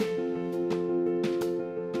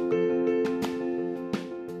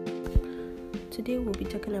Today we'll be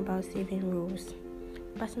talking about saving rules.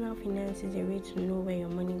 Personal finance is a way to know where your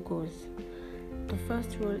money goes. The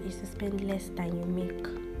first rule is to spend less than you make.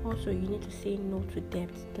 Also, you need to say no to debt.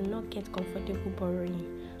 Do not get comfortable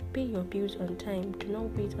borrowing. Pay your bills on time. Do not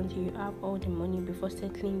wait until you have all the money before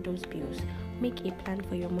settling those bills. Make a plan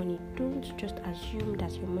for your money. Don't just assume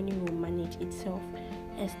that your money will manage itself.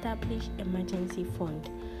 Establish emergency fund.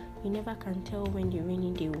 You never can tell when the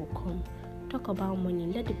rainy day will come. Talk about money.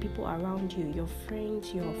 Let the people around you, your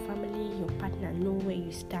friends, your family, your partner know where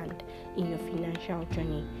you stand in your financial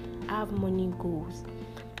journey. Have money goals.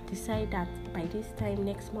 Decide that by this time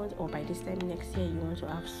next month or by this time next year you want to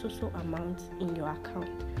have so amounts in your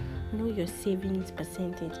account. Know your savings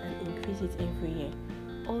percentage and increase it every year.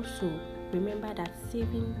 Also, remember that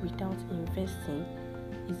saving without investing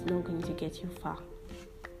is not going to get you far.